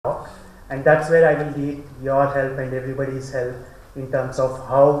And that's where I will need your help and everybody's help in terms of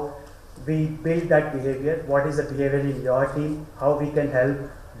how we build that behavior. What is the behavior in your team? How we can help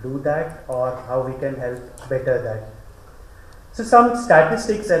do that, or how we can help better that. So some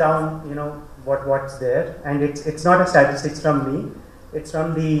statistics around, what's there, and it's not a statistics from me. It's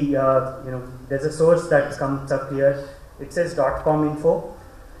from the there's a source that comes up here. It says .com info.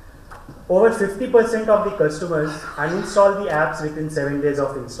 Over 50% of the customers uninstall the apps within 7 days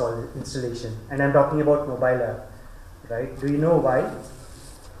of installation, and I'm talking about mobile app, right? Do you know why?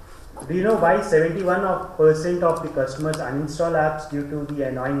 Do you know why 71% of the customers uninstall apps due to the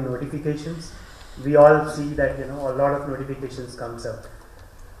annoying notifications? We all see that a lot of notifications comes up.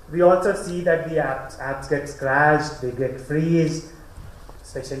 We also see that the apps get crashed, they get freezed,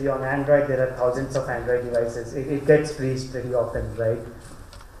 especially on Android. There are thousands of Android devices. It gets freezed pretty often, right?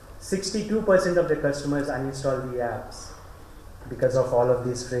 62% of the customers uninstall the apps because of all of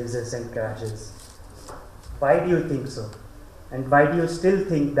these freezes and crashes. Why do you think so? And why do you still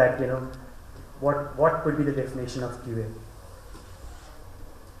think that, what could be the definition of QA?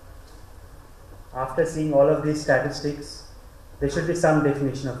 After seeing all of these statistics, there should be some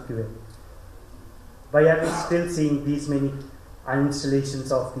definition of QA. Why are we still seeing these many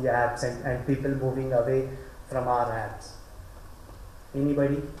uninstallations of the apps and people moving away from our apps?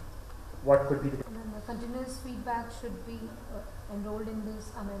 Anybody? What could be the continuous feedback should be enrolled in this,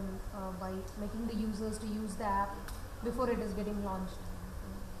 by making the users to use the app before it is getting launched.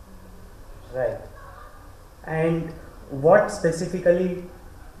 Right. And what specifically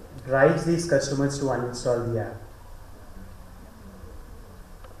drives these customers to uninstall the app?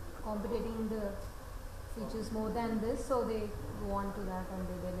 Competing the features more than this, so they go on to that and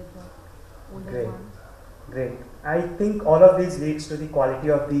they delete the older ones. Great. I think all of this leads to the quality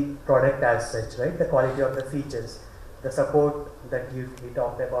of the product as such, right? The quality of the features, the support that we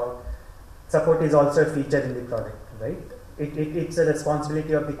talked about. Support is also a feature in the product, right? It's a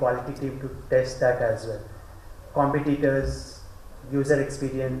responsibility of the quality team to test that as well. Competitors, user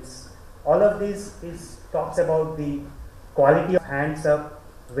experience, all of this talks about the quality of hands up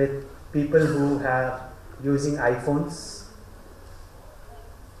with people who have using iPhones.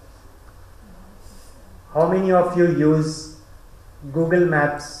 How many of you use Google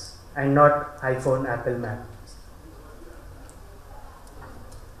Maps and not iPhone, Apple Maps?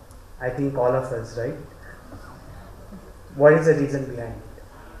 I think all of us, right? What is the reason behind it?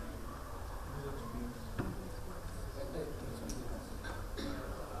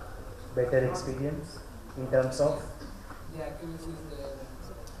 Better experience in terms of? The accuracy is there.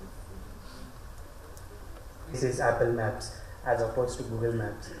 This is Apple Maps as opposed to Google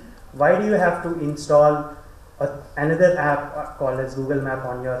Maps. Why do you have to install another app called as Google Map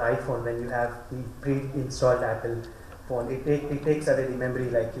on your iPhone when you have the pre-installed Apple phone? It takes away the memory,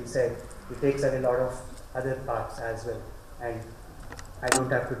 like he said. It takes away a lot of other parts as well. And I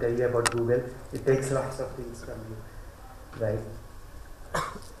don't have to tell you about Google. It takes lots of things from you, right?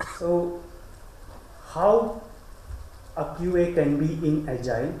 So, how a QA can be in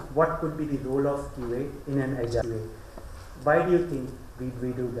Agile? What could be the role of QA in an Agile way? Why do you think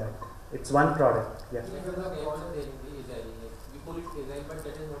we do that? It's one product. Yeah. We call it Agile, but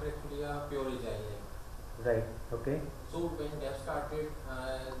that is not actually a pure Agile. Right. Okay. So when dev started,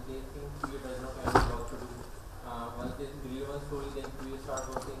 they think QA does not have a job to do. Once they deliver one story, then QA start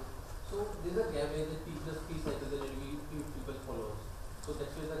working. So there's a gap where the people just keep cycles and few people follows. So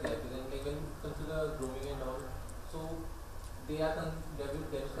that's where the gap is. And like when you consider grooming and all, so they are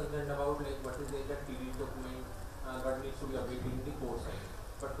concerned about like what is the TD document, what needs to be updated in the code side.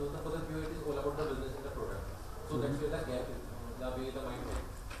 But for the QA, it is all about the business and the product. So that's where the gap is, the way the mindset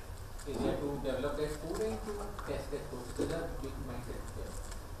is there to develop that code and to test that code. So there's a big mindset there.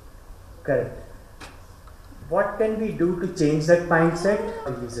 Correct. What can we do to change that mindset?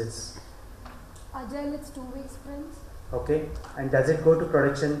 Releases. Agile, it's 2 weeks sprints. Okay. And does it go to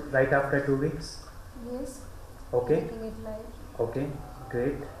production right after 2 weeks? Yes. Okay. Making it live. Okay.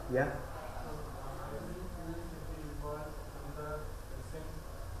 Great. Yeah.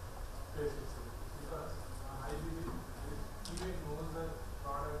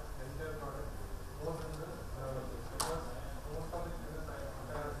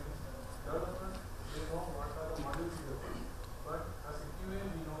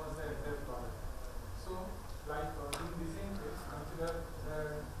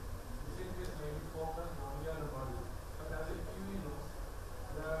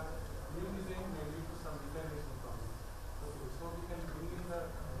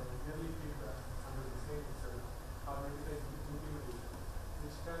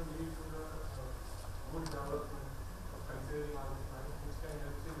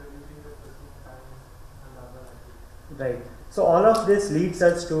 Right. So all of this leads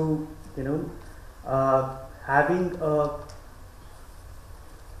us to, having a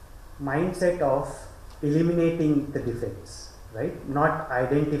mindset of eliminating the defects, right? Not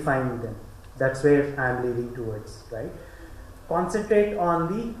identifying them. That's where I am leading towards, right? Concentrate on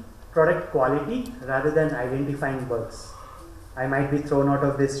the product quality rather than identifying bugs. I might be thrown out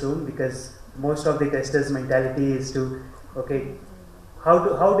of this room because most of the testers' mentality is to, okay,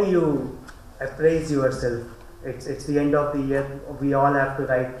 how do you appraise yourself? It's the end of the year. We all have to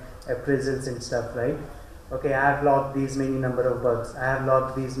write appraisals and stuff, right? Okay, I have logged these many number of bugs. I have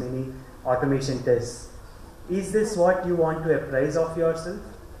logged these many automation tests. Is this what you want to appraise of yourself?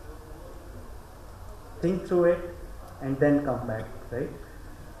 Think through it and then come back, right?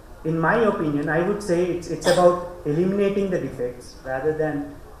 In my opinion, I would say it's about eliminating the defects rather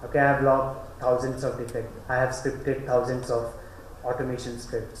than, okay, I have logged thousands of defects. I have scripted thousands of automation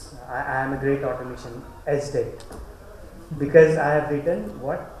scripts. I am a great automation SDET because I have written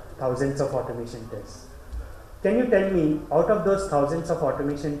thousands of automation tests. Can you tell me, out of those thousands of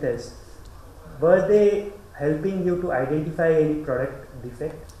automation tests, were they helping you to identify any product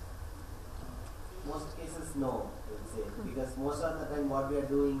defect? Most cases, no, I would say, because most of the time what we are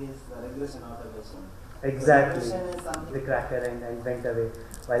doing is regression automation. Exactly. So regression is something The cracker and went away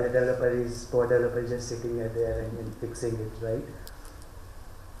while the poor developer is just sitting there and fixing it, right?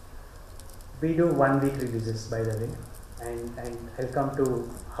 We do 1 week releases, by the way, and I'll come to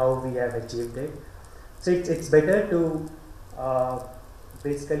how we have achieved it. So it's better to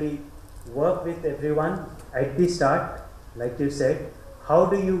basically work with everyone at the start, like you said. How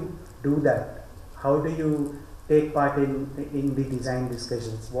do you do that? How do you take part in the design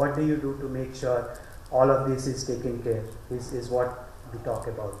discussions? What do you do to make sure all of this is taken care? Is what we talk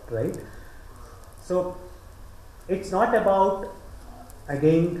about, right? So it's not about,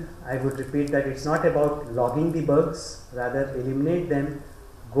 again, I would repeat that it's not about logging the bugs, rather eliminate them,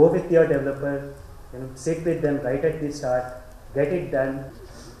 go with your developer, sit with them right at the start, get it done.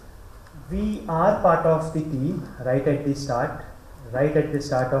 We are part of the team right at the start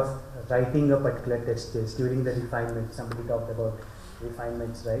of writing a particular test case during the refinement. Somebody talked about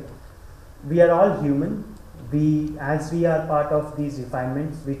refinements, right? We are all human. As we are part of these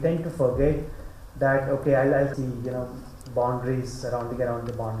refinements, we tend to forget that, okay, I'll see, boundaries, surrounding around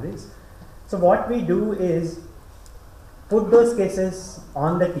the boundaries. So what we do is put those cases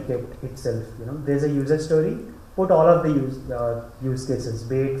on the ticket itself. There's a user story, put all of the use cases,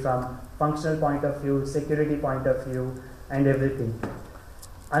 be it from functional point of view, security point of view, and everything.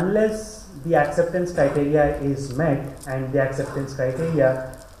 Unless the acceptance criteria is met, and the acceptance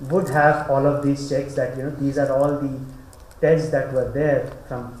criteria would have all of these checks that, these are all the tests that were there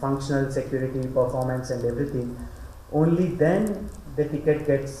from functional, security, performance, and everything, only then the ticket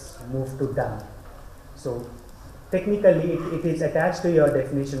gets moved to done. So technically it is attached to your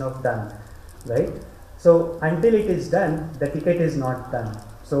definition of done, right? So until it is done, the ticket is not done.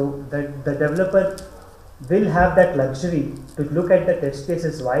 So the developer will have that luxury to look at the test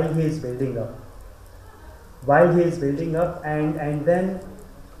cases while he is building up. And then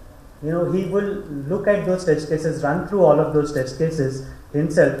he will look at those test cases, run through all of those test cases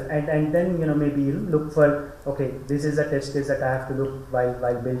himself, and then maybe look for, okay, this is a test case that I have to look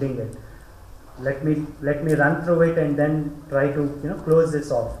while building it. Let me run through it and then try to close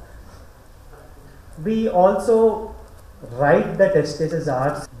this off. We also write the test cases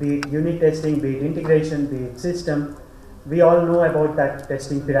ours, be it unit testing, be it integration, be it system. We all know about that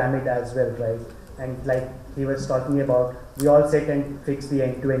testing pyramid as well, right? And like he was talking about, we all sit and fix the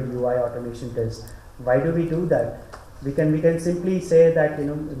end-to-end UI automation test. Why do we do that? We can simply say that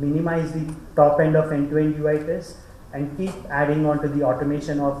minimize the top end of end-to-end UI test and keep adding on to the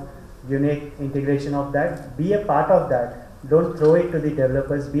automation of unit integration of that. Be a part of that. Don't throw it to the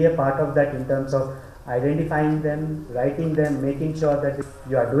developers. Be a part of that in terms of identifying them, writing them, making sure that if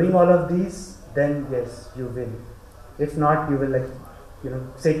you are doing all of these, then yes, you will. If not, you will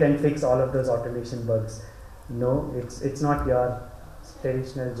sit and fix all of those automation bugs. No, it's not your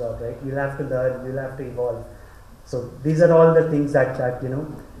traditional job, right? You'll have to learn, you'll have to evolve. So these are all the things that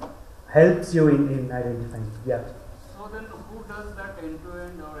helps you in identifying. Yeah. So then who does that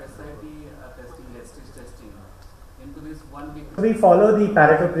end-to-end or SIT testing, STS testing into this 1 week? We follow the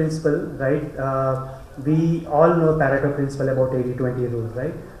Pareto principle, right? We all know Pareto principle about 80-20 rule,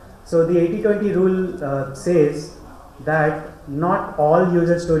 right? So the 80-20 rule says that not all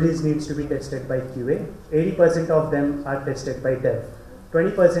user stories needs to be tested by QA. 80% of them are tested by dev.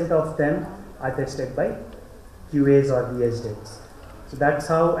 20% of them are tested by QAs or the SDETs. So that's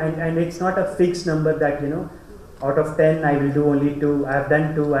how, and it's not a fixed number that out of 10 I will do only 2. I have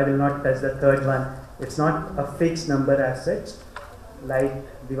done 2, I will not touch the third one. It's not a fixed number as such. Like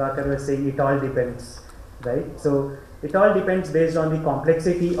Divakar was saying, it all depends, right? So it all depends based on the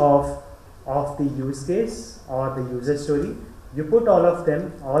complexity of the use case or the user story. You put all of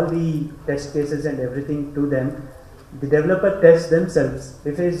them, all the test cases and everything to them. The developer tests themselves.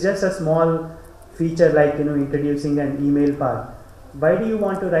 If it's just a small feature like introducing an email path, why do you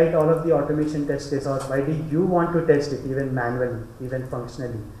want to write all of the automation test case, or why do you want to test it even manually, even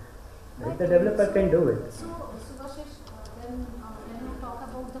functionally? Right? The developer can do it. So, Subhash, then when you talk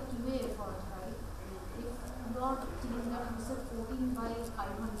about the QA effort, right? If your team that uses 14 by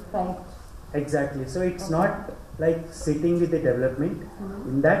 500. Right. Exactly. So it's not like sitting with the development.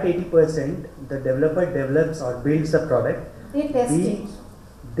 In that 80%, the developer develops or builds the product. They test it.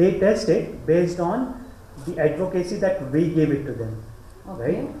 They test it based on the advocacy that we give it to them.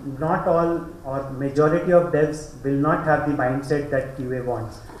 Okay. Right? Not all or majority of devs will not have the mindset that QA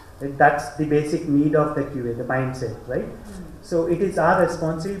wants. Right? That's the basic need of the QA, the mindset, right? So it is our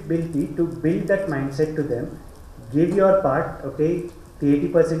responsibility to build that mindset to them. Give your part, okay, the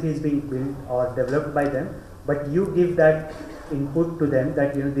 80% is being built or developed by them, but you give that input to them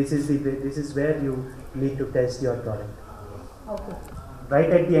that this is where you need to test your product. Okay. Right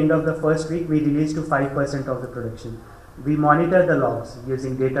at the end of the first week, we release to 5% of the production. We monitor the logs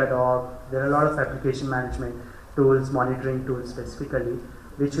using Datadog. There are a lot of application management tools, monitoring tools specifically,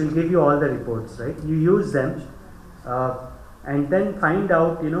 which will give you all the reports, right? You use them and then find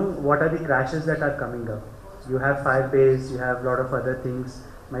out, what are the crashes that are coming up. You have Firebase, you have a lot of other things.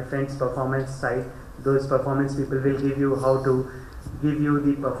 My friend's performance side, those performance people will give you how to give you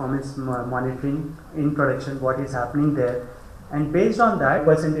the performance monitoring in production, what is happening there. And based on that,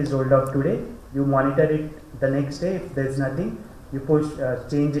 percent is rolled out today. You monitor it the next day. If there's nothing, you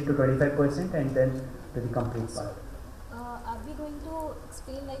change it to 25% and then to the complete part. Are we going to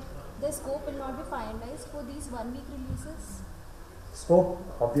explain like the scope will not be finalized for these 1 week releases? Scope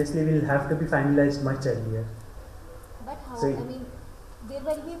obviously will have to be finalized much earlier. But how? So, I mean, there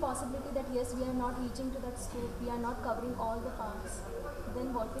will be a possibility that yes, we are not reaching to that scope, we are not covering all the parts.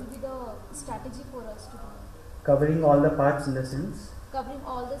 Then what will be the strategy for us to do? Covering all the parts in the sense? Covering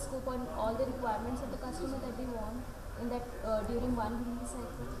all the scope and all the requirements of the customer that we want in that during 1 release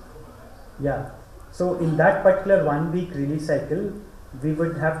cycle. Yeah. So in that particular 1 week release cycle, we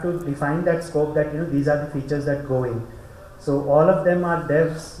would have to define that scope that these are the features that go in. So all of them are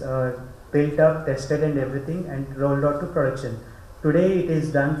devs built up, tested and everything and rolled out to production. Today it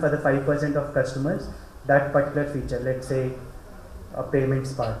is done for the 5% of customers, that particular feature, let's say a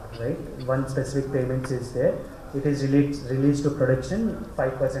payments part, right? One specific payments is there. It is released to production,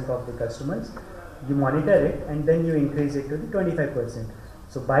 5% of the customers. You monitor it and then you increase it to the 25%.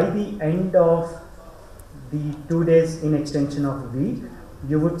 So by the end of the 2 days in extension of week,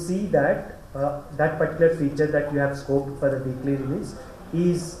 you would see that that particular feature that you have scoped for the weekly release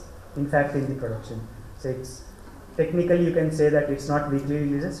is in fact in the production. So it's technically you can say that it's not weekly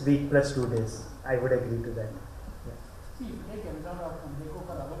releases, week plus 2 days. I would agree to that. See, take Amazon or they go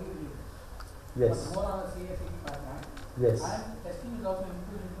for hourly release. Yes. But more on a CACD background. Yes. And testing is also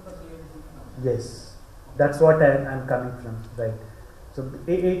included into the CACD. Yes. That's what I'm coming from, right? So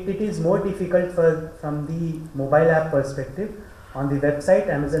it is more difficult from the mobile app perspective. On the website,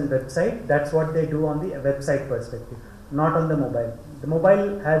 Amazon website, that's what they do on the website perspective, not on the mobile. The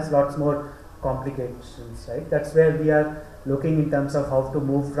mobile has lots more complications, right? That's where we are looking in terms of how to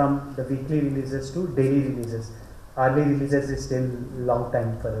move from the weekly releases to daily releases. Early releases is still long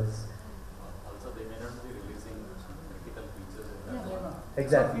time for us. Also, they may not be releasing critical features in that.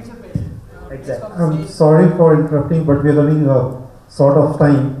 Exactly. So feature based. Exactly. I'm sorry for interrupting, but we are running sort of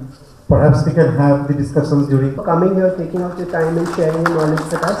time. Perhaps we can have the discussions during. For coming here, taking out your time and sharing your knowledge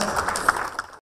with us.